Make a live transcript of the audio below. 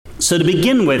So to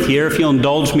begin with here, if you'll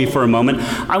indulge me for a moment,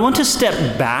 I want to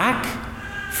step back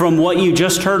from what you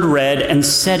just heard read and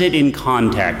set it in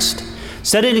context.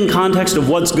 Set it in context of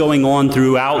what's going on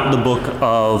throughout the book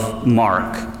of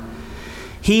Mark.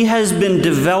 He has been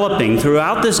developing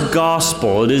throughout this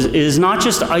gospel. It is not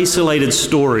just isolated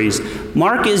stories.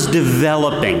 Mark is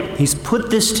developing. He's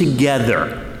put this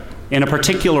together in a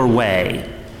particular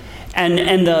way.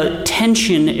 And the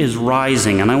tension is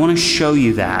rising, and I want to show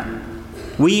you that.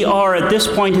 We are at this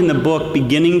point in the book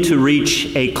beginning to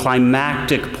reach a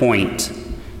climactic point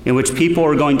in which people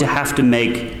are going to have to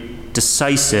make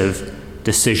decisive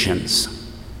decisions.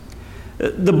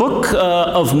 The book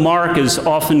of Mark is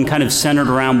often kind of centered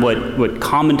around what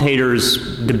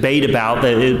commentators debate about,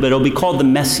 but it'll be called the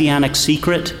messianic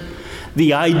secret.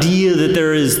 The idea that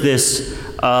there is this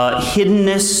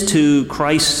hiddenness to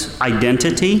Christ's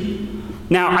identity.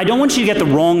 Now, I don't want you to get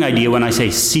the wrong idea when I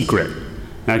say secret.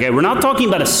 Okay, we're not talking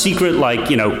about a secret like,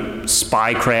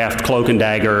 spycraft, cloak and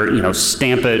dagger,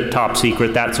 stamp it, top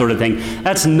secret, that sort of thing.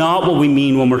 That's not what we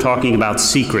mean when we're talking about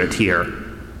secret here.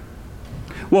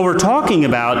 What we're talking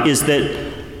about is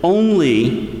that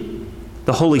only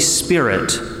the Holy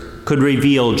Spirit could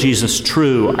reveal Jesus'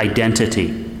 true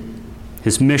identity,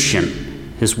 his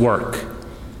mission, his work.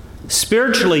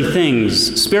 Spiritual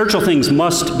things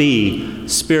must be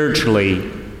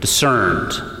spiritually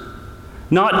discerned.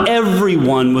 Not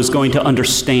everyone was going to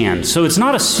understand. So it's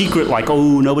not a secret like,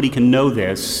 nobody can know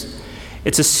this.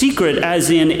 It's a secret as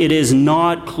in it is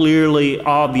not clearly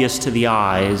obvious to the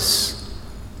eyes.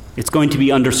 It's going to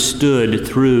be understood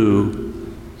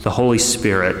through the Holy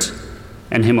Spirit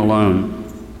and him alone.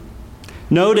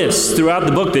 Notice throughout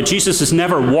the book that Jesus has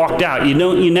never walked out.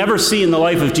 You never see in the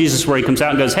life of Jesus where he comes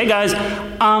out and goes, "Hey guys,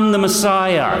 I'm the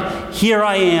Messiah. Here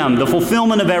I am, the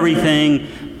fulfillment of everything.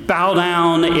 Bow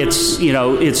down,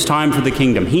 it's time for the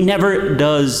kingdom." He never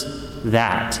does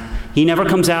that. He never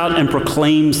comes out and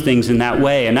proclaims things in that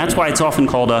way, and that's why it's often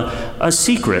called a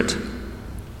secret.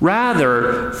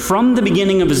 Rather, from the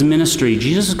beginning of his ministry,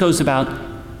 Jesus goes about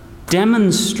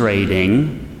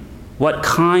demonstrating what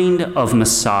kind of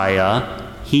Messiah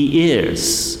he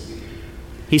is.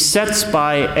 He sets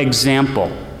by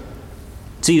example.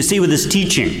 So you see with his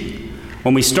teaching,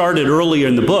 when we started earlier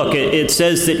in the book, it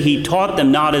says that he taught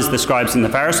them not as the scribes and the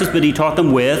Pharisees, but he taught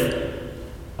them with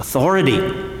authority,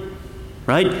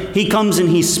 right? He comes and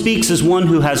he speaks as one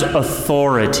who has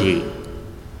authority.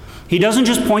 He doesn't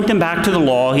just point them back to the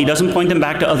law. He doesn't point them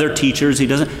back to other teachers.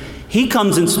 He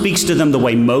comes and speaks to them the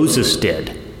way Moses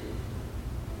did.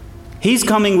 He's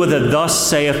coming with a "thus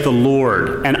saith the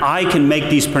Lord," and I can make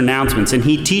these pronouncements, and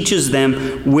he teaches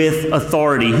them with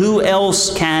authority. Who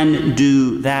else can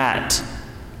do that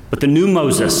but the new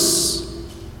Moses,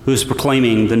 who's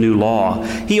proclaiming the new law?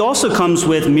 He also comes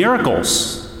with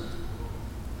miracles.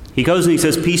 He goes and he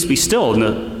says, "Peace be still,"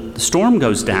 and the storm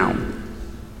goes down.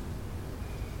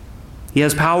 He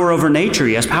has power over nature.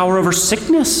 He has power over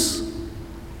sickness.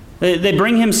 They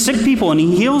bring him sick people and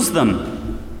he heals them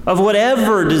of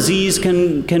whatever disease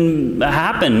can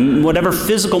happen, whatever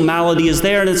physical malady is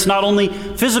there. And it's not only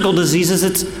physical diseases,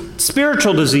 it's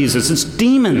spiritual diseases. It's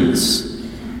demons,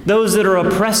 those that are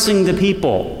oppressing the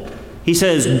people. He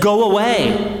says, "Go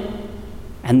away,"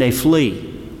 and they flee.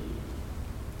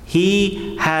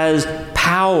 He has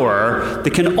power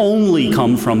that can only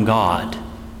come from God.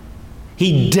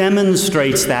 He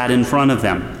demonstrates that in front of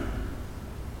them.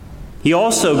 He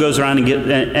also goes around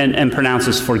and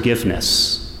pronounces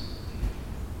forgiveness.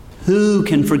 Who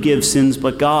can forgive sins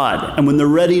but God? And when they're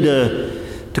ready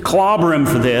to clobber him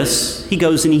for this, he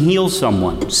goes and he heals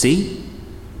someone. See?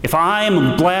 If I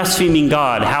am blaspheming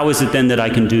God, how is it then that I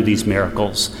can do these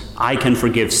miracles? I can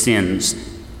forgive sins.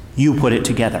 You put it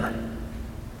together.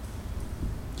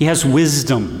 He has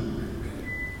wisdom.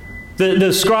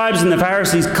 The scribes and the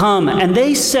Pharisees come and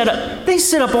they sit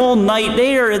up all night.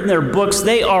 They are in their books.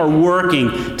 They are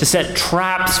working to set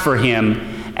traps for him.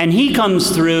 And he comes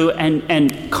through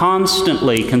and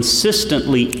constantly,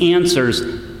 consistently answers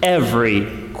every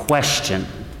question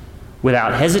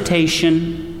without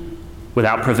hesitation,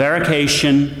 without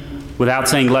prevarication, without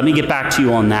saying, "Let me get back to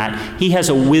you on that." He has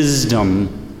a wisdom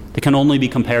that can only be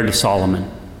compared to Solomon.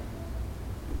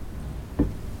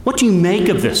 What do you make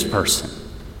of this person?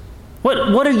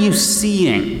 What are you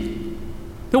seeing?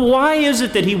 Why is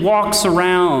it that he walks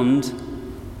around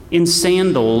in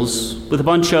sandals with a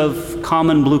bunch of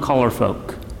common blue-collar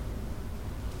folk?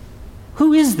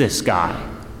 Who is this guy?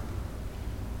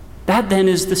 That then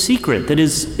is the secret that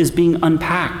is being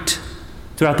unpacked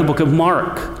throughout the book of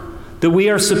Mark, that we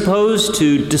are supposed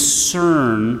to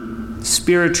discern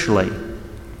spiritually.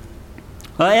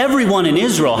 Everyone in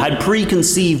Israel had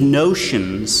preconceived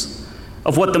notions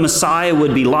of what the Messiah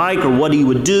would be like or what he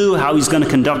would do, how he's going to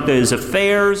conduct his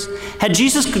affairs. Had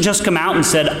Jesus just come out and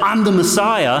said, "I'm the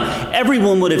Messiah,"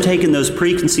 everyone would have taken those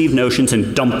preconceived notions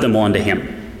and dumped them onto him.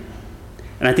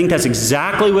 And I think that's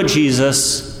exactly what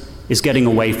Jesus is getting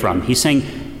away from. He's saying,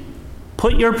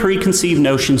 put your preconceived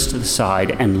notions to the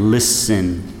side and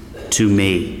listen to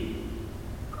me.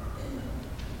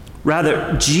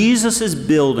 Rather, Jesus is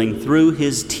building through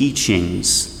his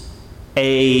teachings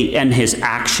and his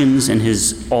actions and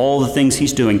all the things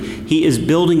he's doing, he is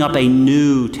building up a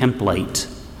new template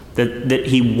that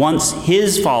he wants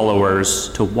his followers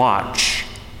to watch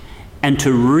and to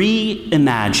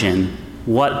reimagine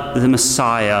what the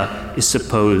Messiah is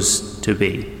supposed to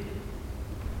be.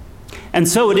 And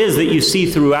so it is that you see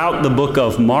throughout the book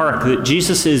of Mark that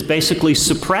Jesus is basically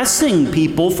suppressing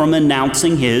people from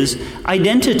announcing his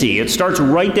identity. It starts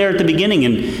right there at the beginning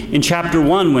in chapter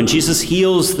 1 when Jesus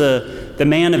heals the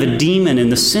man of a demon in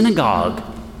the synagogue,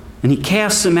 and he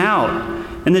casts him out.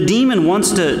 And the demon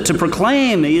wants to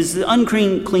proclaim he is the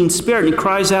unclean spirit, and he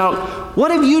cries out,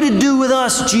 "What have you to do with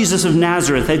us, Jesus of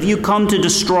Nazareth? Have you come to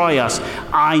destroy us?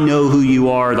 I know who you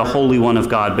are, the Holy One of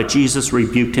God." But Jesus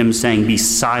rebuked him, saying, "Be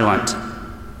silent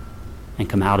and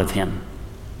come out of him."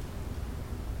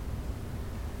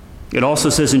 It also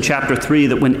says in chapter 3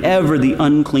 that whenever the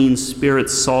unclean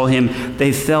spirits saw him,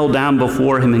 they fell down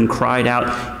before him and cried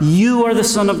out, "You are the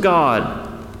Son of God."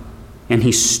 And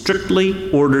he strictly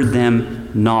ordered them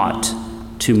not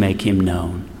to make him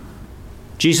known.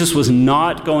 Jesus was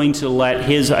not going to let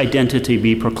his identity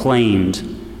be proclaimed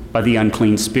by the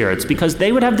unclean spirits because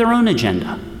they would have their own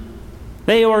agenda.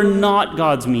 They are not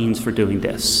God's means for doing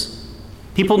this.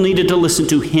 People needed to listen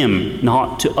to him,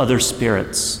 not to other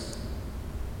spirits.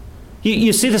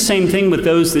 You see the same thing with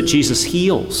those that Jesus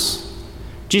heals.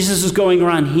 Jesus is going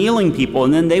around healing people,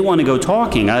 and then they want to go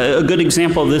talking. A good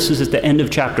example of this is at the end of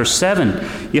chapter 7.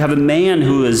 You have a man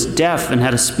who is deaf and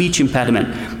had a speech impediment,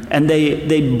 and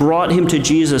they brought him to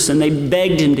Jesus, and they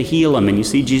begged him to heal him. And you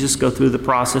see Jesus go through the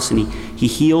process, and he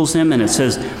heals him, and it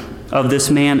says of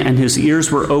this man, "And his ears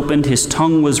were opened, his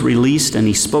tongue was released, and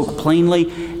he spoke plainly,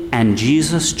 and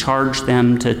Jesus charged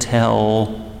them to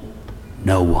tell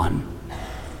no one."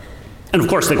 And of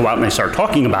course, they go out and they start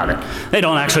talking about it. They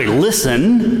don't actually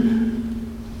listen.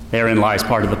 Therein lies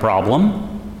part of the problem.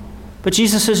 But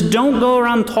Jesus says, don't go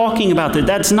around talking about it.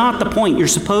 That's not the point. You're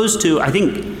supposed to, I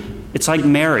think it's like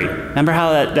Mary. Remember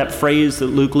how that phrase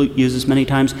that Luke uses many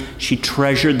times? She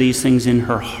treasured these things in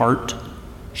her heart.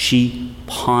 She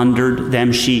pondered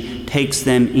them. She takes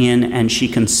them in and she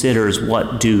considers,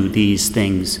 what do these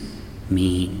things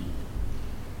mean?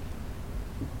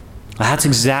 That's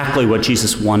exactly what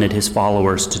Jesus wanted his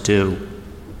followers to do.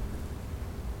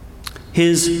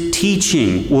 His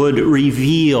teaching would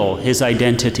reveal his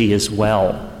identity as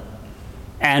well.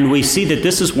 And we see that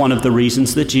this is one of the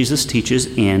reasons that Jesus teaches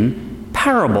in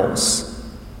parables.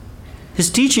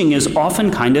 His teaching is often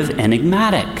kind of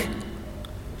enigmatic.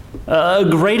 A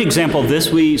great example of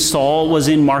this we saw was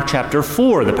in Mark chapter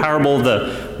 4, the parable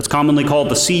of what's commonly called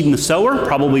the seed and the sower,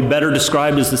 probably better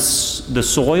described as the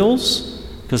soils,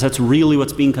 because that's really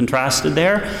what's being contrasted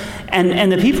there.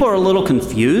 And the people are a little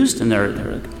confused,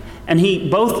 and he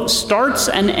both starts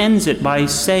and ends it by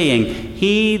saying,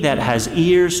 "He that has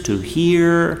ears to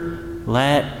hear,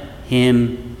 let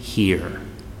him hear."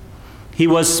 He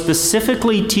was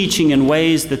specifically teaching in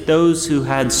ways that those who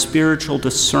had spiritual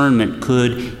discernment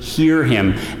could hear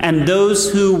him. And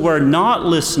those who were not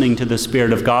listening to the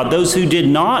Spirit of God, those who did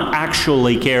not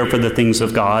actually care for the things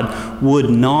of God,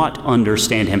 would not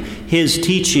understand him. His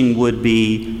teaching would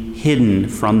be hidden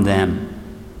from them.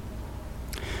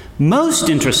 Most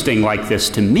interesting like this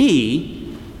to me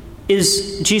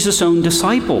is Jesus' own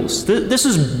disciples. This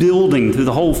is building through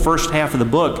the whole first half of the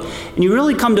book. And you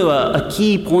really come to a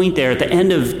key point there at the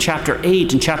end of chapter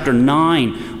 8 and chapter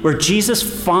 9, where Jesus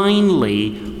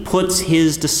finally puts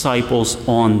his disciples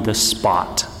on the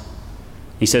spot.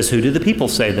 He says, "Who do the people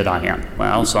say that I am?"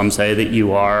 Well, some say that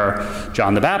you are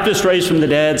John the Baptist raised from the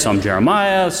dead, some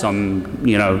Jeremiah, some,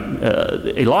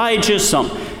 Elijah,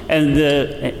 some. And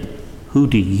who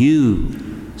do you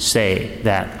say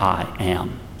that I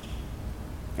am?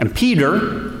 And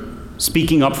Peter,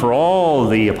 speaking up for all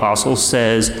the apostles,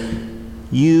 says,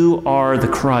 "You are the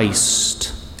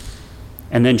Christ."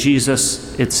 And then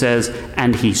Jesus, it says,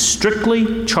 "And he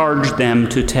strictly charged them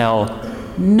to tell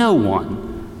no one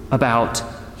about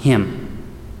him."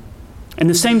 And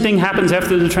the same thing happens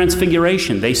after the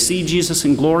transfiguration. They see Jesus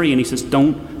in glory, and he says,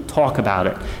 don't talk about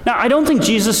it. Now, I don't think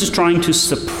Jesus is trying to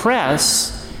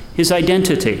suppress his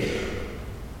identity.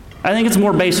 I think it's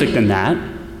more basic than that.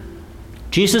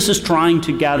 Jesus is trying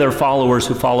to gather followers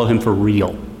who follow him for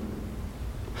real.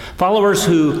 Followers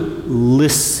who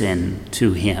listen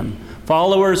to him.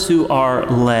 Followers who are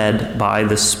led by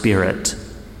the Spirit.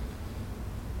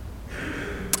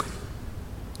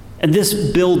 And this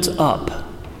builds up,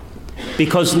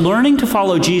 because learning to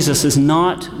follow Jesus is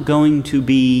not going to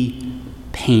be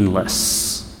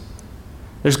painless.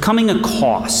 There's coming a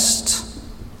cost.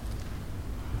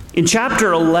 In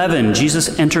chapter 11,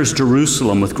 Jesus enters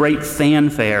Jerusalem with great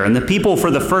fanfare, and the people for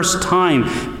the first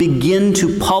time begin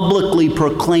to publicly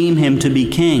proclaim him to be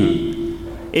king.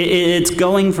 It's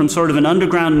going from sort of an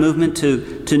underground movement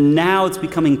to now it's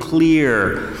becoming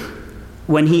clear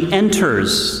when he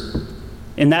enters.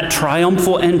 In that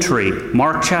triumphal entry,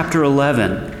 Mark chapter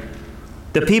 11,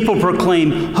 the people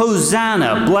proclaim,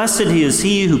 "Hosanna, blessed is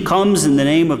he who comes in the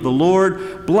name of the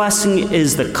Lord. Blessing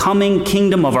is the coming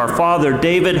kingdom of our father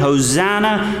David.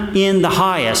 Hosanna in the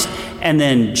highest." And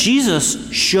then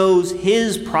Jesus shows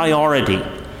his priority,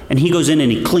 and he goes in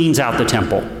and he cleans out the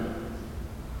temple.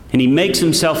 And he makes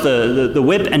himself the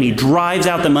whip, and he drives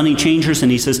out the money changers,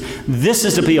 and he says, this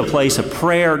is to be a place of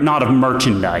prayer, not of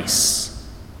merchandise.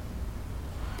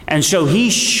 And so he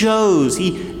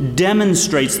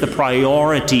demonstrates the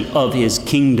priority of his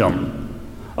kingdom,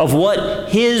 of what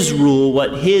his rule,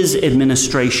 what his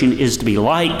administration is to be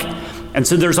like. And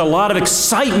so there's a lot of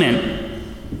excitement.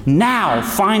 Now,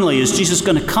 finally, is Jesus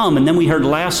going to come? And then we heard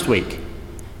last week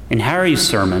in Harry's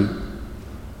sermon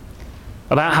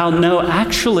about how, no,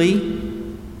 actually,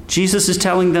 Jesus is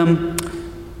telling them,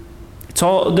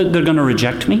 they're going to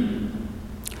reject me.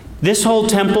 This whole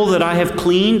temple that I have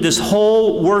cleaned, this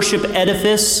whole worship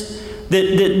edifice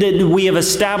that we have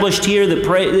established here that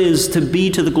is to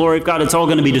be to the glory of God, it's all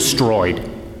going to be destroyed.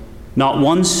 Not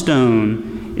one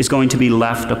stone is going to be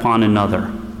left upon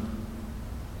another.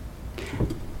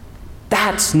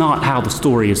 That's not how the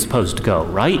story is supposed to go,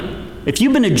 right? If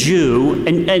you've been a Jew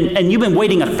and you've been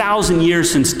waiting 1,000 years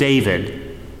since David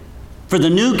for the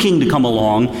new king to come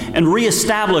along and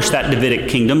reestablish that Davidic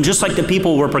kingdom, just like the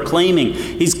people were proclaiming,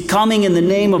 he's coming in the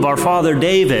name of our father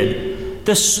David.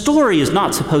 The story is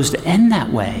not supposed to end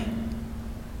that way.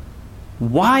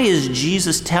 Why is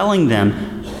Jesus telling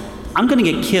them, I'm going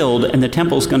to get killed and the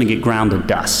temple's going to get ground to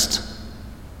dust?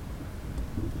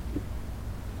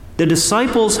 The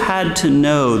disciples had to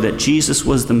know that Jesus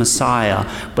was the Messiah,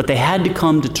 but they had to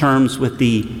come to terms with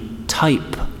the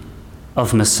type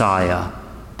of Messiah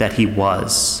that he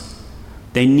was.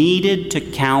 They needed to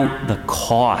count the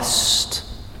cost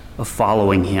of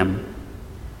following him.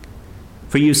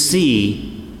 For you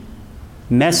see,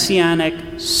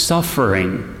 messianic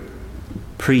suffering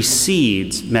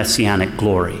precedes messianic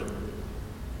glory.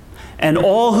 And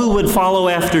all who would follow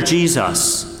after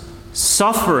Jesus,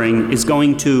 suffering is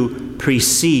going to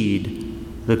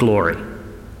precede the glory.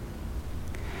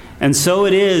 And so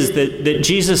it is that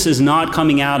Jesus is not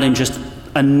coming out and just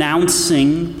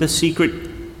announcing the secret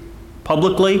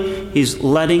publicly. He's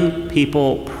letting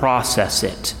people process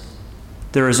it.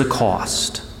 There is a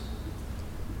cost.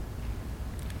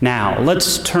 Now,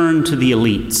 let's turn to the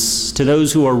elites, to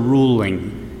those who are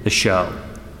ruling the show,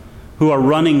 who are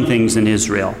running things in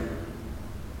Israel.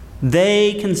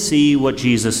 They can see what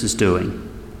Jesus is doing.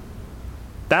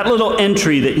 That little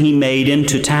entry that he made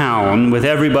into town with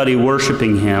everybody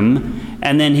worshiping him,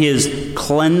 and then his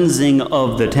cleansing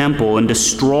of the temple and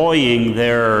destroying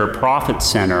their profit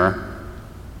center,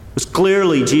 was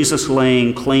clearly Jesus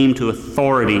laying claim to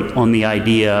authority on the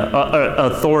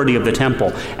authority of the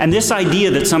temple. And this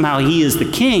idea that somehow he is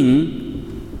the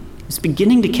king is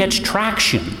beginning to catch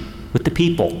traction with the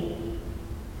people.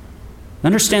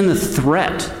 Understand the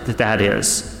threat that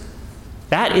is.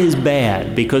 That is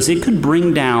bad, because it could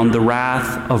bring down the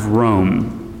wrath of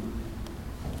Rome.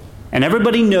 And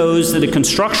everybody knows that a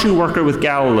construction worker with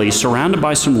Galilee, surrounded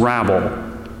by some rabble,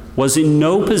 was in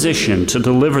no position to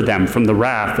deliver them from the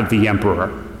wrath of the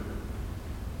emperor.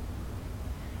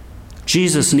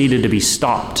 Jesus needed to be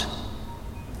stopped.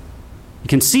 You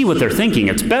can see what they're thinking.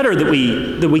 It's better that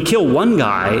we kill one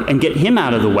guy and get him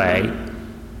out of the way,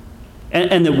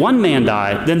 and that one man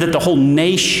die, than that the whole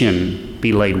nation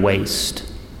be laid waste.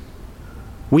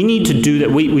 We need to do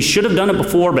that. We should have done it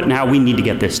before, but now we need to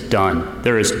get this done.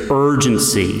 There is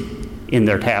urgency in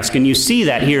their task. And you see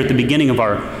that here at the beginning of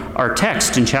our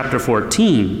text in chapter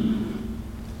 14.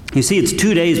 You see, it's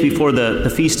 2 days before the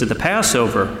feast of the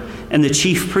Passover, and the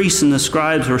chief priests and the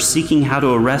scribes were seeking how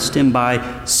to arrest him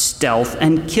by stealth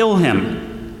and kill him.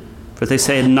 For they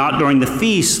say, not during the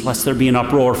feast, lest there be an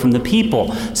uproar from the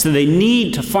people. So they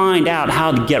need to find out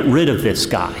how to get rid of this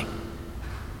guy,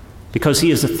 because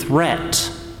he is a threat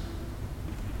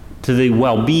to the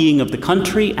well-being of the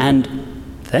country and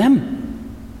them.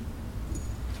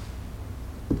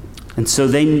 And so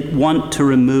they want to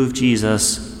remove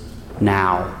Jesus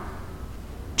now.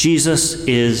 Jesus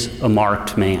is a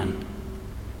marked man.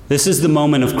 This is the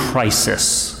moment of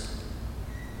crisis.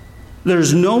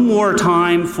 There's no more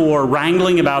time for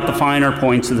wrangling about the finer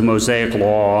points of the Mosaic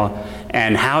Law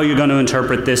and how you're going to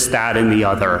interpret this, that, and the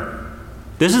other.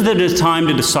 This is the time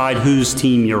to decide whose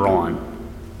team you're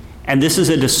on. And this is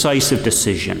a decisive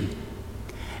decision.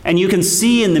 And you can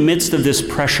see in the midst of this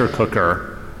pressure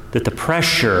cooker that the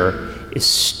pressure is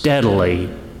steadily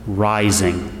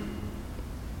rising.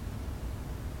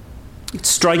 It's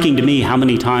striking to me how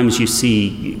many times you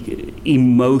see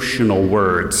emotional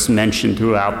words mentioned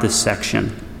throughout this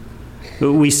section.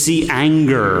 We see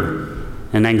anger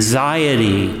and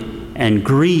anxiety and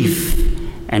grief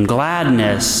and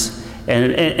gladness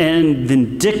and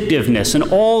vindictiveness and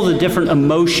all the different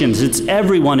emotions.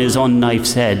 Everyone is on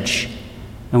knife's edge.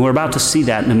 And we're about to see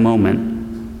that in a moment.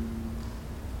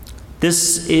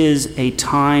 This is a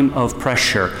time of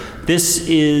pressure. This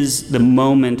is the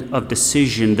moment of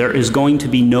decision. There is going to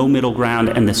be no middle ground,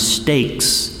 and the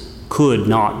stakes could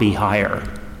not be higher.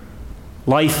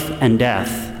 Life and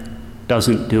death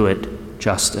doesn't do it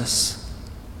justice.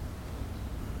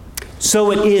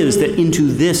 So it is that into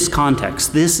this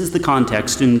context, this is the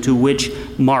context into which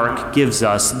Mark gives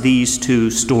us these two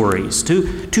stories,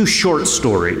 two short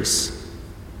stories.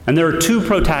 And there are two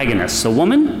protagonists, a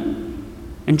woman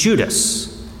and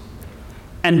Judas.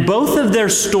 And both of their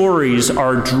stories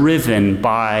are driven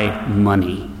by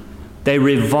money. They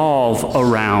revolve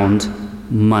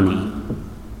around money.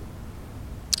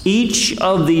 Each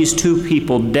of these two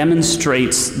people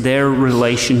demonstrates their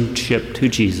relationship to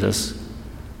Jesus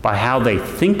by how they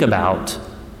think about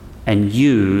and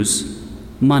use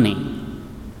money.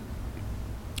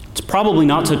 It's probably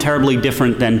not so terribly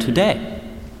different than today.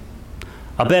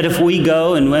 I bet if we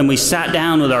go and when we sat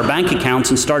down with our bank accounts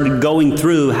and started going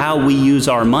through how we use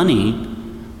our money,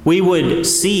 we would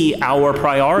see our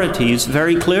priorities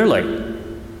very clearly.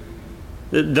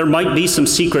 There might be some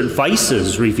secret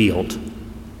vices revealed.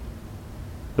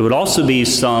 There would also be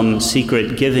some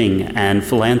secret giving and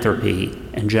philanthropy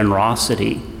and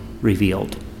generosity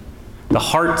revealed. The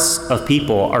hearts of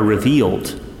people are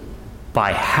revealed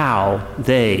by how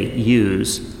they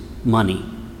use money.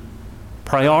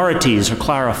 Priorities are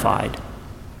clarified.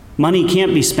 Money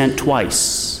can't be spent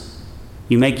twice.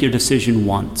 You make your decision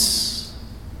once.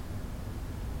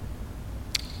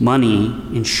 Money,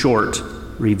 in short,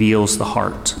 reveals the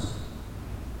heart.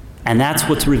 And that's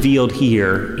what's revealed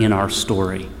here in our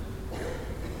story.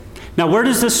 Now, where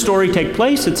does this story take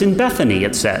place? It's in Bethany,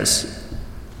 it says.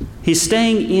 He's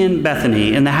staying in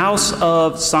Bethany, in the house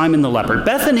of Simon the leper.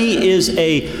 Bethany is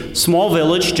a small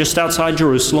village just outside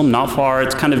Jerusalem, not far.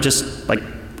 It's kind of just like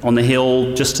on the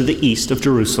hill just to the east of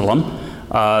Jerusalem.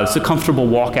 It's a comfortable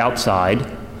walk outside.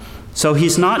 So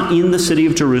he's not in the city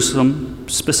of Jerusalem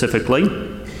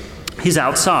specifically. He's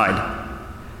outside.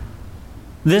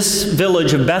 This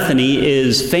village of Bethany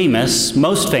is famous,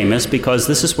 most famous, because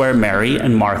this is where Mary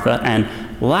and Martha and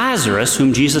Lazarus,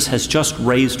 whom Jesus has just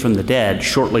raised from the dead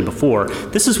shortly before,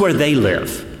 this is where they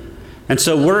live. And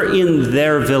so we're in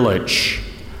their village.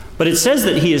 But it says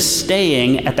that he is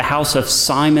staying at the house of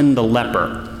Simon the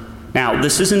leper. Now,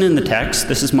 this isn't in the text.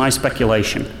 This is my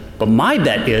speculation. But my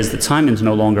bet is that Simon's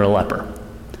no longer a leper,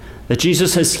 that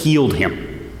Jesus has healed him.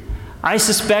 I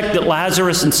suspect that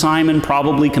Lazarus and Simon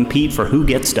probably compete for who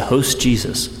gets to host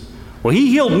Jesus. Well,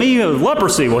 he healed me of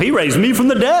leprosy. Well, he raised me from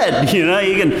the dead.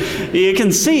 You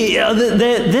can see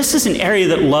this is an area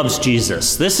that loves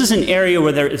Jesus. This is an area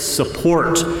where there is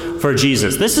support for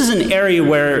Jesus. This is an area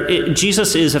where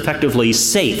Jesus is effectively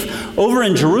safe. Over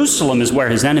in Jerusalem is where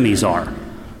his enemies are.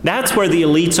 That's where the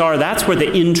elites are. That's where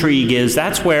the intrigue is.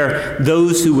 That's where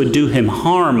those who would do him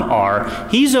harm are.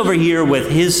 He's over here with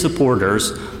his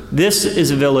supporters. This is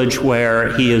a village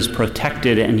where he is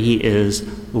protected and he is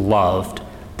loved.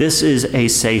 This is a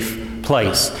safe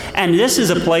place. And this is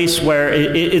a place where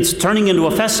it's turning into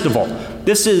a festival.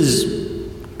 This is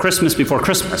Christmas before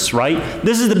Christmas, right?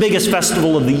 This is the biggest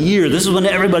festival of the year. This is when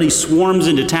everybody swarms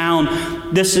into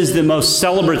town. This is the most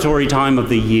celebratory time of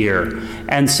the year.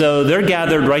 And so they're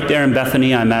gathered right there in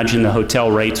Bethany. I imagine the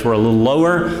hotel rates were a little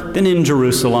lower than in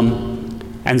Jerusalem.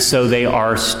 And so they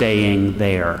are staying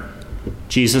there.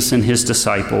 Jesus and his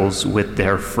disciples with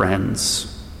their friends.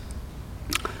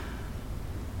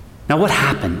 Now what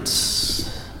happens?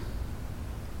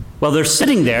 Well, they're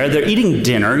sitting there, they're eating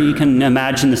dinner. You can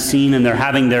imagine the scene, and they're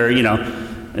having their,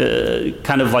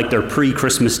 kind of like their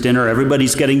pre-Christmas dinner.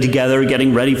 Everybody's getting together,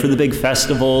 getting ready for the big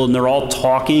festival, and they're all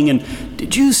talking. And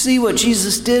did you see what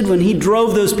Jesus did when he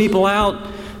drove those people out?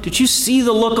 did you see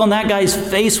the look on that guy's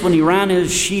face when he ran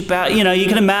his sheep out? You know, you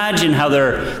can imagine how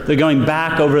they're going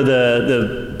back over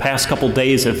the past couple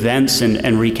days events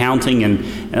and recounting,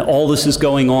 and all this is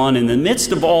going on. In the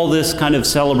midst of all this kind of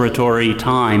celebratory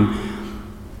time,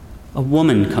 a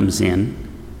woman comes in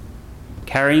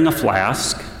carrying a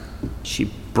flask.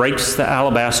 She breaks the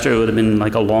alabaster. It would have been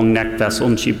like a long neck vessel,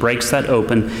 and she breaks that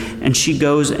open, and she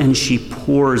goes and she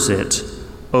pours it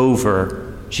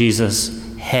over Jesus'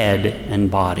 head and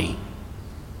body.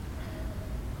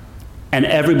 And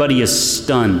everybody is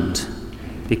stunned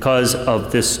because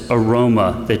of this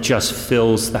aroma that just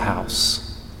fills the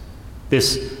house.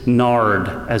 This nard,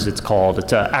 as it's called.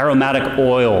 It's an aromatic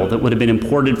oil that would have been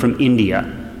imported from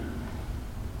India.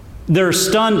 They're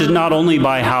stunned not only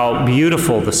by how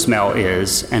beautiful the smell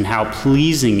is and how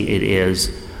pleasing it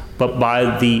is, but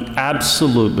by the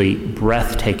absolutely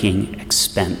breathtaking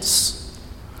expense.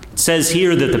 It says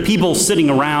here that the people sitting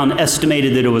around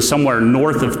estimated that it was somewhere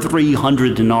north of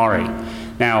 300 denarii.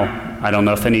 Now, I don't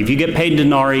know if any of you get paid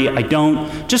denarii. I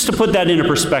don't. Just to put that into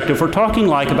perspective, we're talking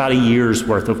like about a year's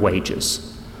worth of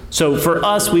wages. So for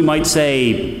us, we might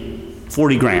say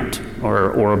 40 grand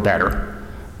or better.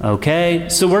 Okay?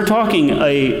 So we're talking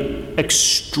an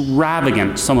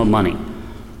extravagant sum of money.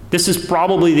 This is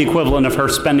probably the equivalent of her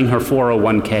spending her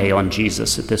 401k on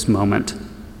Jesus at this moment.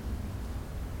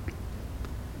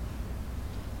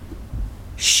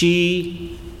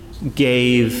 She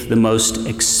gave the most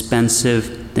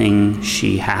expensive thing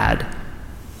she had.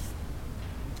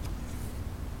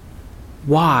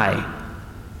 Why?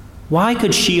 Why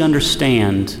could she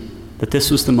understand that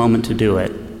this was the moment to do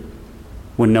it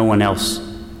when no one else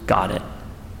got it?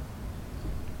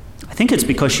 I think it's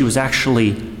because she was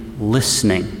actually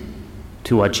listening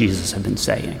to what Jesus had been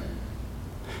saying.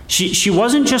 She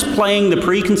wasn't just playing the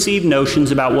preconceived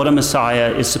notions about what a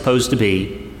Messiah is supposed to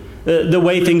be, the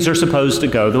way things are supposed to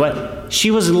go. She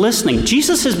was listening.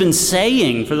 Jesus has been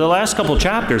saying for the last couple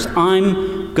chapters,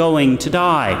 I'm going to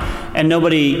die. And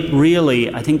nobody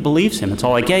really, I think, believes him. It's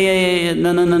all like, yeah,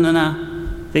 no.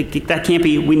 That can't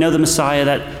be. We know the Messiah.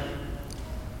 That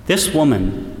this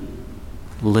woman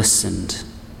listened.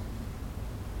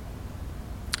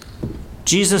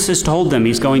 Jesus has told them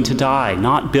he's going to die,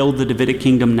 not build the Davidic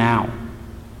kingdom now.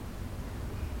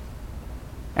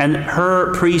 And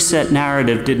her preset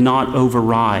narrative did not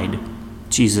override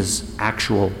Jesus'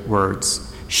 actual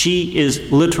words. She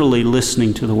is literally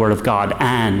listening to the Word of God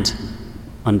and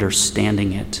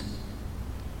understanding it.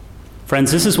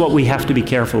 Friends, this is what we have to be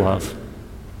careful of.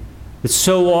 That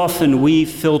so often we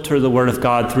filter the Word of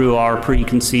God through our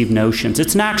preconceived notions.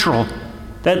 It's natural.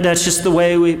 That's just the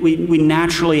way we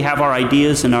naturally have our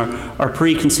ideas and our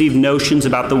preconceived notions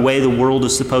about the way the world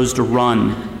is supposed to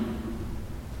run.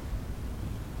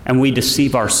 And we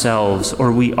deceive ourselves,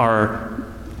 or we are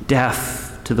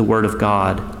deaf to the Word of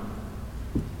God.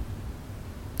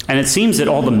 And it seems that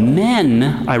all the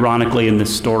men, ironically, in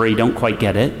this story don't quite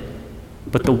get it,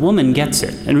 but the woman gets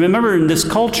it. And remember, in this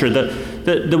culture,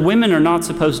 the women are not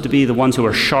supposed to be the ones who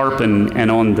are sharp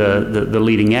and on the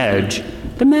leading edge.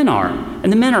 The men are.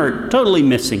 And the men are totally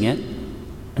missing it,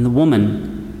 and the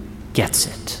woman gets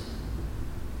it.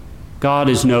 God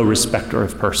is no respecter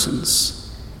of persons.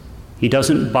 He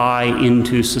doesn't buy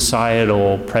into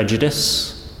societal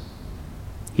prejudice.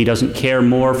 He doesn't care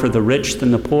more for the rich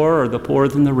than the poor or the poor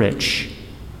than the rich.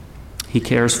 He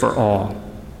cares for all.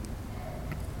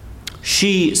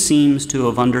 She seems to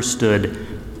have understood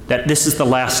that this is the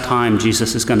last time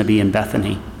Jesus is going to be in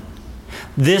Bethany.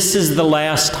 This is the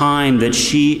last time that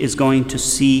she is going to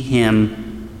see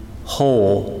him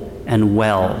whole and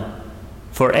well.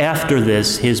 For after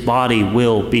this, his body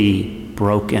will be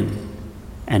broken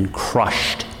and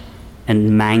crushed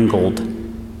and mangled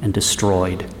and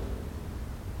destroyed.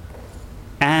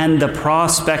 And the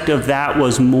prospect of that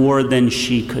was more than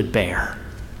she could bear.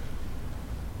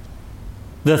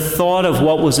 The thought of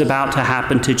what was about to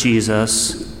happen to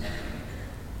Jesus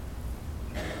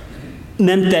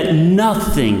meant that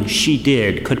nothing she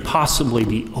did could possibly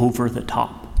be over the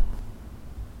top.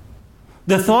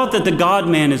 The thought that the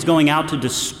God-man is going out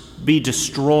to be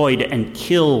destroyed and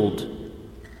killed,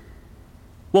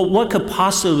 well, what could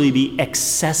possibly be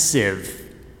excessive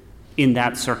in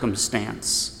that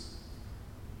circumstance?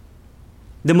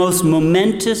 The most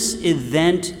momentous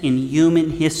event in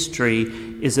human history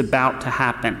is about to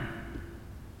happen.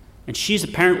 And she's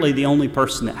apparently the only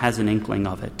person that has an inkling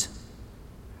of it.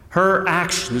 Her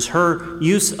actions, her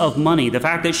use of money, the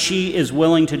fact that she is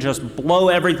willing to just blow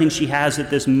everything she has at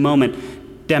this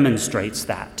moment demonstrates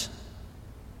that.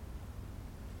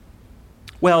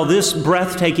 Well, this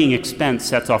breathtaking expense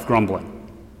sets off grumbling.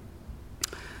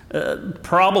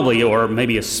 Probably, or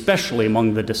maybe especially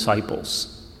among the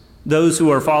disciples. Those who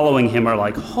are following him are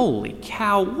like, holy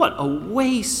cow, what a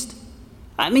waste.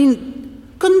 I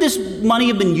mean, couldn't this money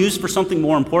have been used for something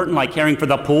more important, like caring for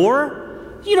the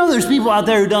poor? You know, there's people out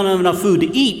there who don't have enough food to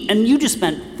eat, and you just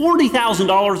spent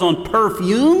 $40,000 on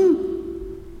perfume?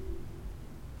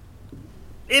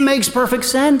 It makes perfect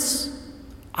sense.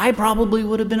 I probably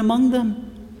would have been among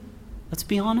them. Let's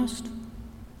be honest.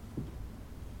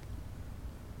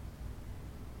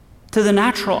 To the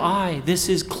natural eye, this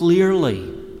is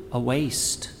clearly a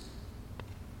waste.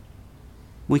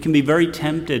 We can be very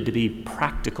tempted to be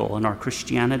practical in our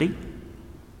Christianity.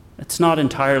 It's not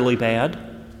entirely bad,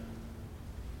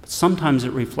 but sometimes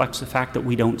it reflects the fact that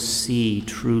we don't see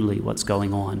truly what's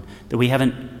going on, that we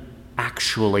haven't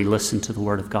actually listened to the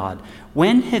Word of God.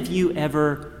 When have you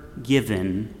ever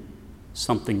given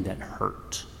something that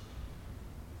hurt?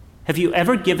 Have you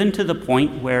ever given to the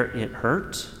point where it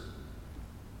hurt?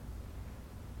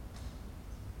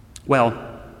 Well,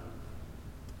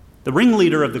 the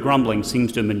ringleader of the grumbling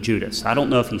seems to have been Judas. I don't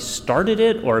know if he started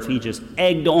it or if he just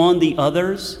egged on the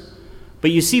others, but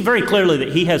you see very clearly that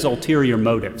he has ulterior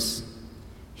motives.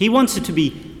 He wants it to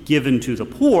be given to the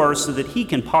poor so that he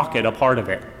can pocket a part of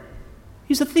it.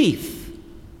 He's a thief.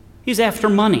 He's after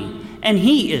money. And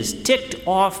he is ticked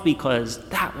off because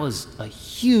that was a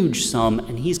huge sum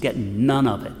and he's getting none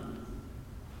of it.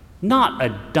 Not a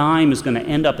dime is going to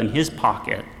end up in his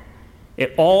pocket.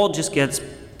 It all just gets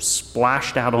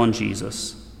splashed out on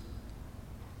Jesus.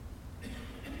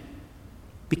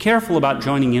 Be careful about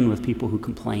joining in with people who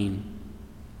complain.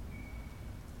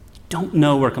 You don't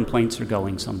know where complaints are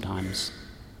going sometimes.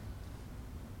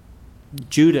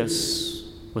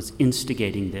 Judas was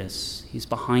instigating this. He's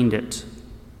behind it.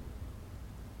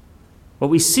 What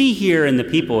we see here in the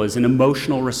people is an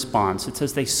emotional response. It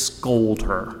says they scold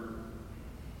her.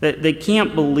 They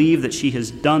can't believe that she has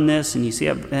done this, and you see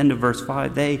at the end of verse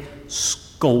 5, they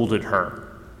scolded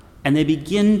her. And they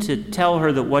begin to tell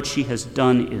her that what she has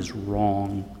done is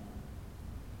wrong.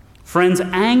 Friends,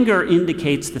 anger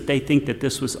indicates that they think that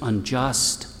this was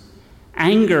unjust.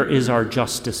 Anger is our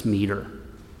justice meter.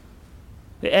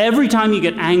 Every time you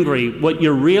get angry, what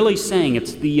you're really saying,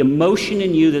 it's the emotion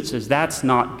in you that says that's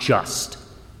not just.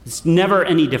 It's never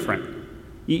any different.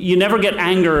 You never get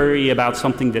angry about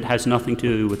something that has nothing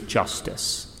to do with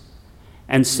justice.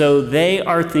 And so they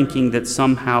are thinking that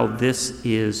somehow this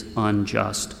is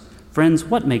unjust. Friends,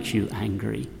 what makes you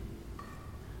angry?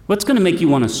 What's going to make you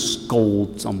want to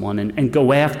scold someone and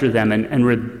go after them and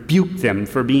rebuke them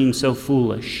for being so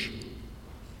foolish?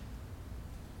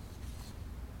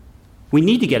 We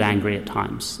need to get angry at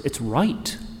times. It's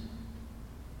right.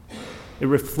 It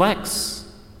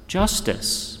reflects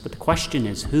justice. But the question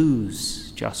is,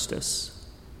 whose justice?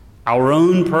 Our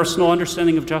own personal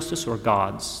understanding of justice or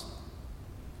God's?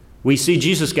 We see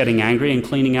Jesus getting angry and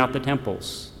cleaning out the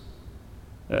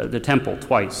temple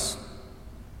twice.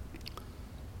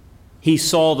 He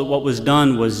saw that what was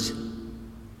done was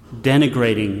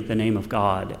denigrating the name of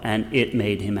God, and it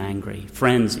made him angry.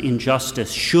 Friends,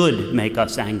 injustice should make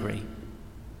us angry.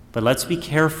 But let's be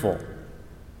careful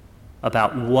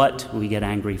about what we get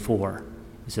angry for.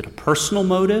 Is it a personal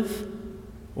motive,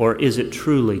 or is it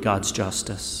truly God's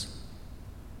justice?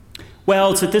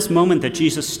 Well, it's at this moment that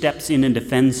Jesus steps in and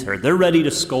defends her. They're ready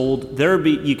to scold.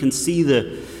 You can see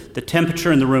the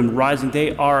temperature in the room rising.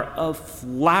 They are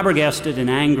flabbergasted and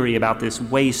angry about this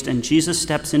waste. And Jesus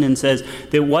steps in and says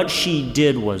that what she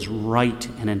did was right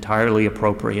and entirely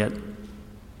appropriate.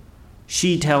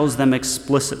 She tells them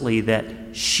explicitly that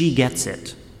she gets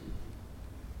it.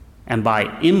 And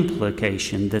by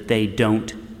implication, that they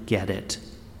don't get it.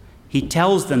 He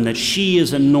tells them that she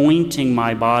is anointing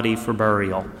my body for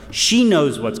burial. She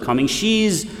knows what's coming.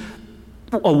 She's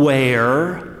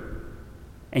aware,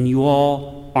 and you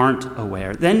all aren't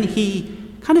aware. Then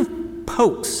he kind of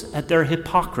pokes at their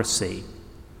hypocrisy.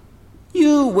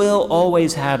 You will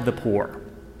always have the poor,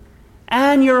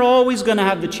 and you're always going to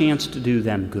have the chance to do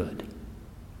them good.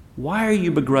 Why are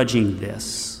you begrudging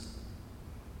this?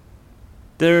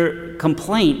 Their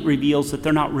complaint reveals that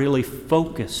they're not really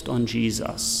focused on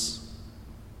Jesus.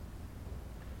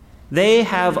 They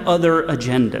have other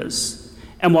agendas.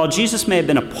 And while Jesus may have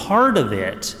been a part of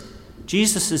it,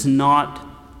 Jesus is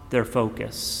not their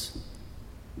focus.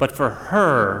 But for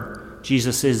her,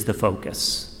 Jesus is the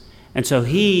focus. And so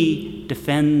he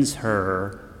defends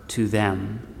her to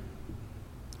them.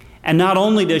 And not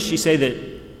only does she say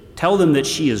that, tell them that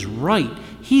she is right,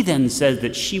 he then says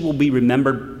that she will be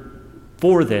remembered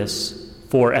for this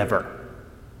forever.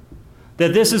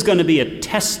 that this is going to be a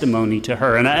testimony to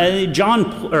her.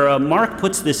 And Mark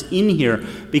puts this in here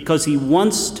because he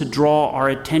wants to draw our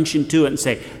attention to it and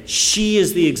say, she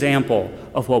is the example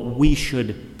of what we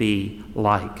should be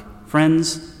like.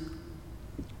 Friends,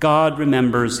 God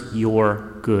remembers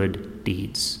your good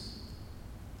deeds.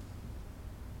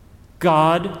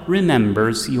 God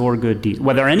remembers your good deeds,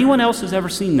 whether anyone else has ever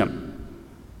seen them.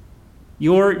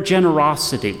 Your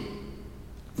generosity.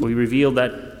 We revealed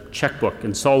that checkbook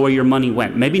and saw where your money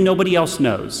went. Maybe nobody else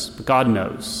knows, but God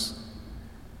knows.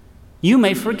 You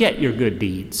may forget your good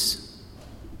deeds.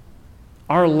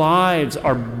 Our lives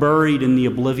are buried in the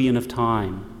oblivion of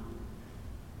time.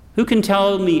 Who can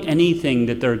tell me anything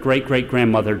that their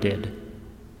great-great-grandmother did?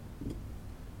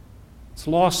 It's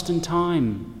lost in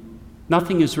time.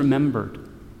 Nothing is remembered.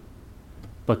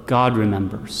 But God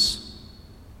remembers.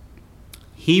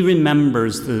 He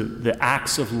remembers the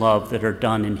acts of love that are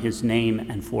done in his name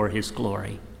and for his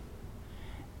glory.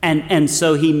 And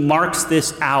so he marks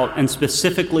this out and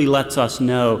specifically lets us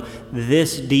know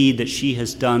this deed that she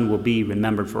has done will be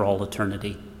remembered for all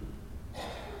eternity.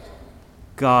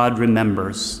 God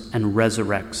remembers and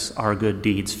resurrects our good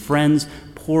deeds. Friends,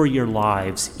 pour your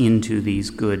lives into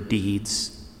these good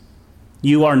deeds.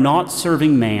 You are not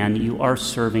serving man, you are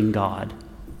serving God.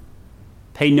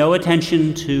 Pay no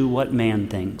attention to what man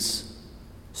thinks.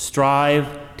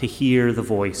 Strive to hear the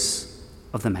voice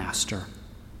of the Master.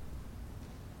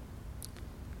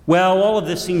 Well, all of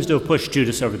this seems to have pushed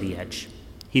Judas over the edge.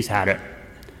 He's had it.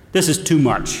 This is too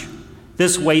much.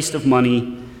 This waste of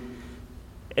money,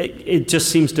 it just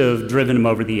seems to have driven him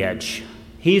over the edge.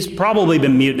 He's probably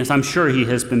been mutinous. I'm sure he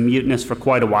has been mutinous for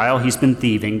quite a while. He's been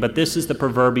thieving, but this is the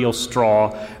proverbial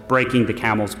straw breaking the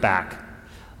camel's back.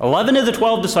 11 of the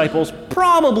 12 disciples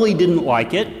probably didn't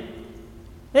like it.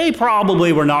 They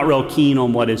probably were not real keen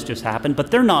on what has just happened,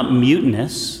 but they're not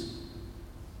mutinous.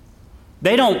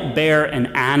 They don't bear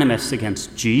an animus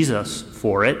against Jesus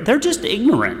for it. They're just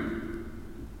ignorant.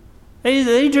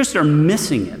 They just are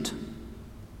missing it.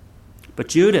 But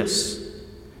Judas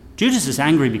is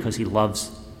angry because he loves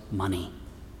money.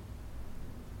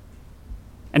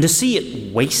 And to see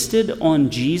it wasted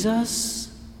on Jesus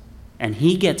and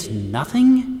he gets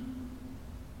nothing,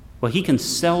 well, he can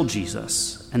sell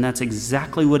Jesus, and that's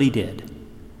exactly what he did.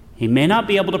 He may not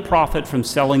be able to profit from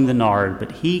selling the nard,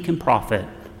 but he can profit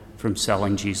from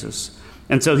selling Jesus.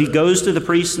 And so he goes to the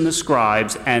priests and the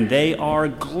scribes, and they are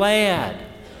glad.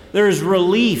 There's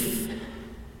relief.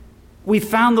 We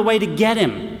found the way to get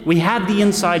him. We have the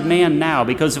inside man now,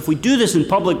 because if we do this in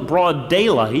public broad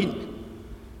daylight,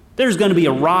 there's going to be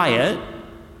a riot.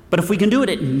 But if we can do it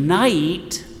at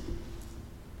night,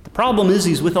 the problem is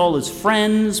he's with all his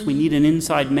friends. We need an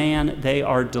inside man. They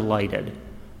are delighted.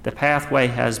 The pathway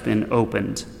has been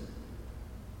opened.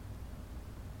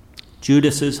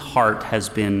 Judas's heart has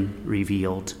been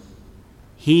revealed.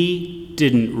 He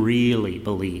didn't really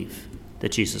believe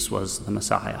that Jesus was the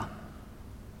Messiah.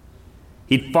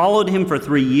 He'd followed him for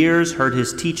 3 years, heard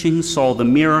his teaching, saw the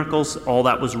miracles. All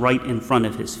that was right in front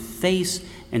of his face,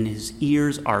 and his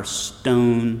ears are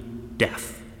stone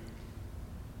deaf.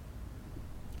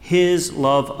 His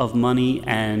love of money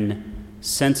and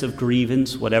sense of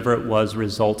grievance, whatever it was,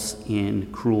 results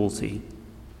in cruelty.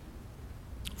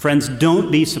 Friends,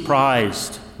 don't be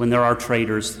surprised when there are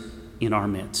traitors in our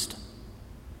midst.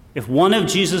 If one of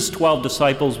Jesus' 12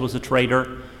 disciples was a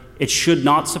traitor, it should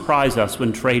not surprise us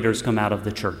when traitors come out of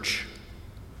the church.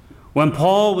 When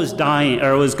Paul was dying,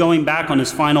 or was going back on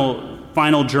his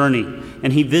final journey,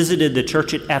 and he visited the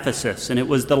church at Ephesus, and it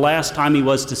was the last time he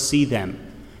was to see them,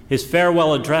 his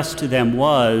farewell address to them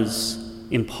was,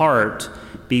 in part,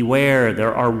 beware,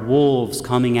 there are wolves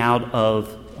coming out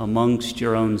of amongst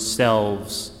your own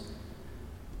selves,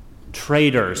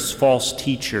 traitors, false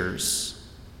teachers,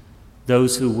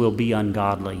 those who will be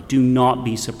ungodly. Do not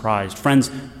be surprised. Friends,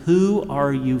 who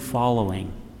are you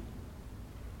following?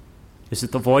 Is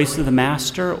it the voice of the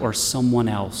Master or someone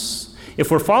else?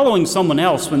 If we're following someone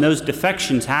else, when those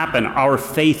defections happen, our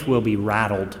faith will be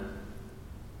rattled.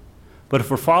 But if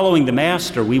we're following the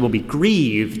Master, we will be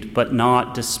grieved but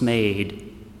not dismayed.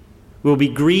 We will be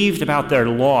grieved about their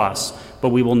loss, but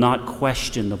we will not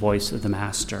question the voice of the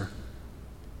Master.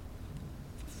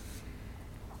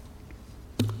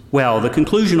 Well, the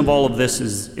conclusion of all of this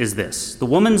is this. The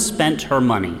woman spent her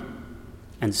money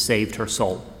and saved her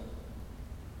soul.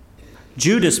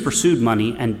 Judas pursued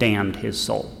money and damned his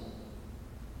soul.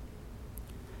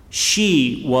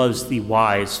 She was the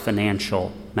wise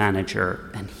financial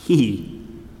manager, and he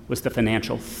was the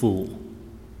financial fool.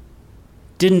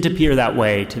 Didn't appear that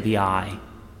way to the eye,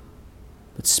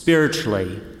 but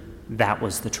spiritually, that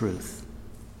was the truth.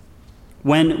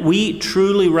 When we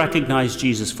truly recognize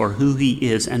Jesus for who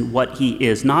he is and what he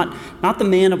is, not the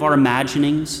man of our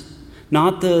imaginings,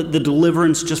 not the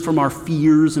deliverance just from our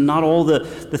fears and not all the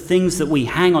things that we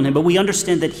hang on him, but we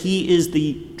understand that he is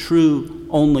the true,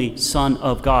 only Son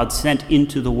of God sent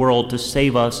into the world to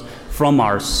save us from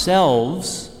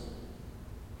ourselves,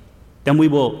 then we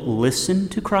will listen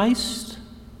to Christ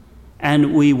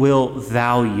and we will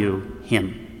value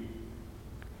him.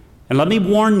 And let me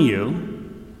warn you,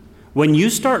 when you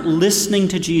start listening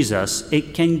to Jesus,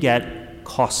 it can get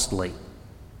costly.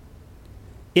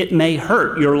 It may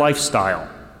hurt your lifestyle.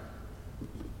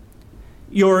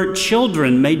 Your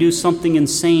children may do something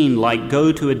insane like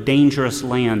go to a dangerous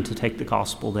land to take the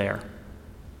gospel there.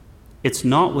 It's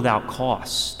not without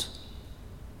cost.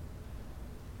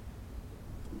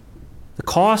 The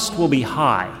cost will be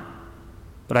high,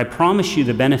 but I promise you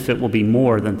the benefit will be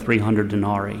more than 300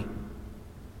 denarii.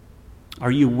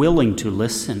 Are you willing to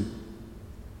listen?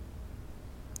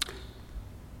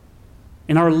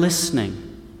 In our listening,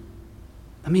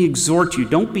 let me exhort you,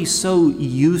 don't be so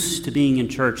used to being in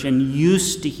church and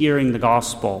used to hearing the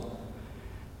gospel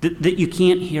that you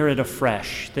can't hear it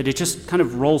afresh, that it just kind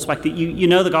of rolls back, that you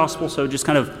know the gospel, so it just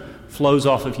kind of flows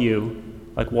off of you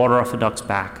like water off a duck's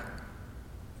back.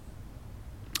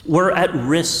 We're at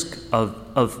risk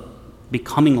of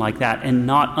becoming like that and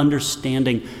not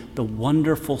understanding the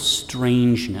wonderful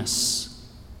strangeness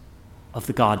of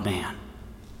the God-man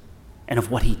and of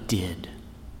what he did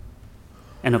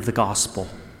and of the gospel.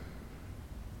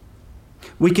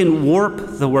 We can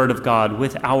warp the Word of God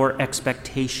with our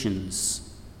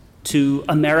expectations to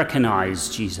Americanize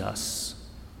Jesus,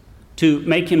 to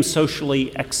make him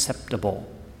socially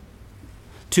acceptable,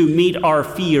 to meet our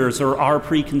fears or our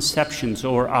preconceptions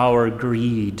or our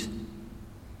greed.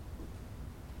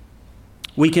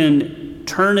 We can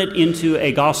turn it into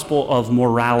a gospel of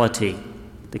morality,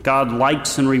 that God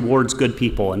likes and rewards good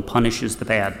people and punishes the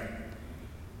bad.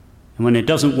 And when it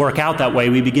doesn't work out that way,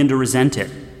 we begin to resent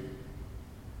it.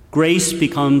 Grace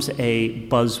becomes a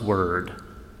buzzword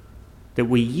that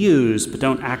we use but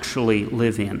don't actually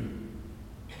live in.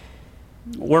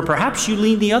 Or perhaps you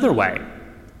lean the other way,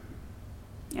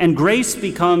 and grace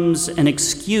becomes an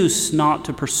excuse not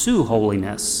to pursue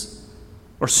holiness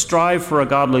or strive for a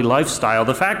godly lifestyle.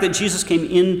 The fact that Jesus came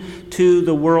into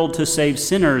the world to save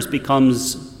sinners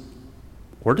becomes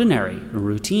ordinary and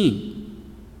routine.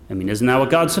 I mean, isn't that what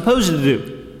God's supposed to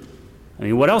do? I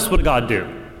mean, what else would God do?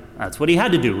 That's what he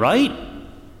had to do, right?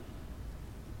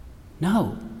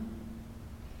 No,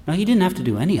 he didn't have to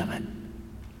do any of it.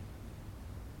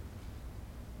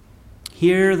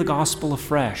 Hear the gospel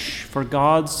afresh. For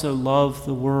God so loved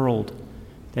the world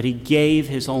that he gave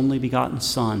his only begotten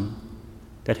Son,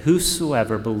 that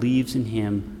whosoever believes in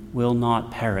him will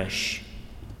not perish,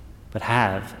 but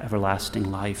have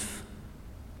everlasting life.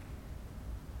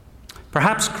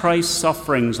 Perhaps Christ's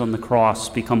sufferings on the cross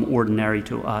become ordinary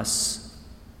to us.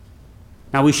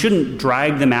 Now, we shouldn't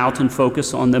drag them out and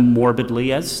focus on them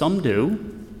morbidly, as some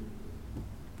do,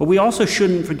 but we also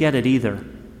shouldn't forget it either.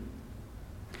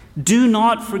 Do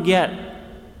not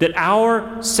forget that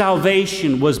our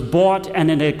salvation was bought at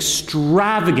an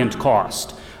extravagant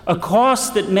cost, a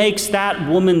cost that makes that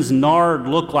woman's nard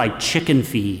look like chicken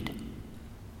feed.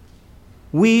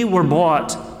 We were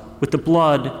bought with the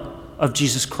blood of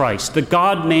Jesus Christ, the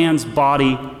God-man's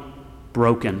body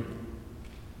broken.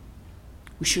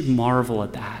 We should marvel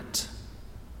at that.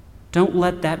 Don't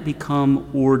let that become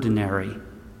ordinary.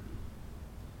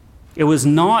 It was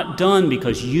not done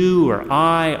because you or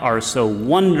I are so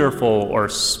wonderful or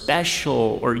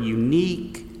special or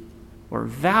unique or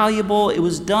valuable. It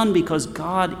was done because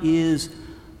God is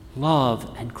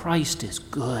love and Christ is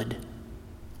good.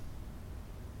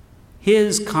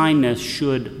 His kindness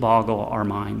should boggle our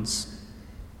minds.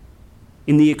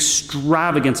 In the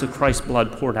extravagance of Christ's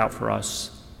blood poured out for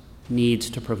us, needs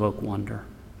to provoke wonder.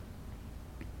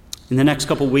 In the next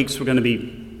couple of weeks, we're going to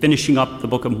be finishing up the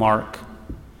book of Mark.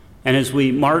 And as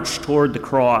we march toward the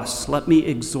cross, let me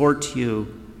exhort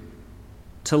you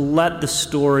to let the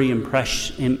story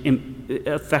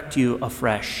affect you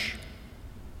afresh,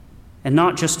 and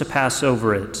not just to pass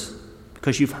over it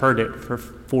because you've heard it for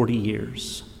 40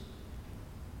 years.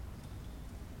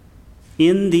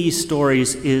 In these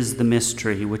stories is the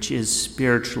mystery which is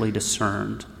spiritually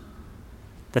discerned,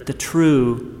 that the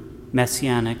true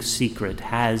messianic secret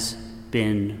has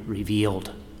been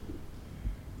revealed.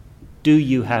 Do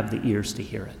you have the ears to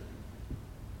hear it?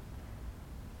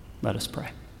 Let us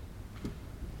pray.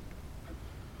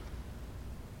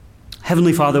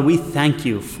 Heavenly Father, we thank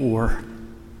you for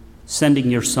sending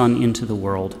your Son into the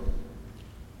world.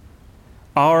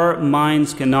 Our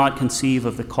minds cannot conceive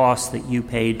of the cost that you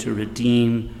paid to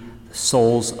redeem the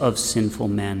souls of sinful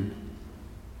men.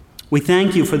 We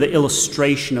thank you for the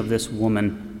illustration of this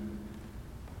woman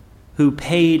who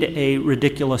paid a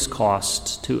ridiculous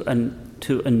cost to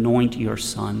anoint your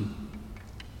Son.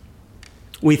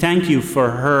 We thank you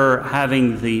for her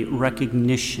having the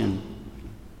recognition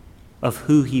of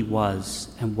who he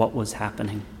was and what was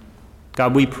happening.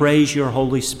 God, we praise your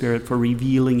Holy Spirit for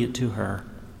revealing it to her.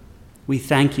 We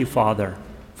thank you, Father,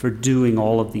 for doing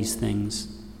all of these things.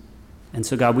 And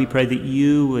so, God, we pray that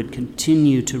you would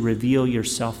continue to reveal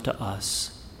yourself to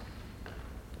us.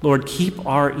 Lord, keep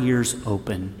our ears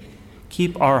open,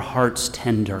 keep our hearts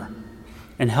tender,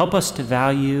 and help us to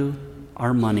value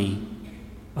our money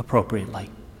appropriately.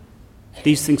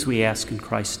 These things we ask in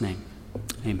Christ's name.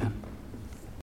 Amen.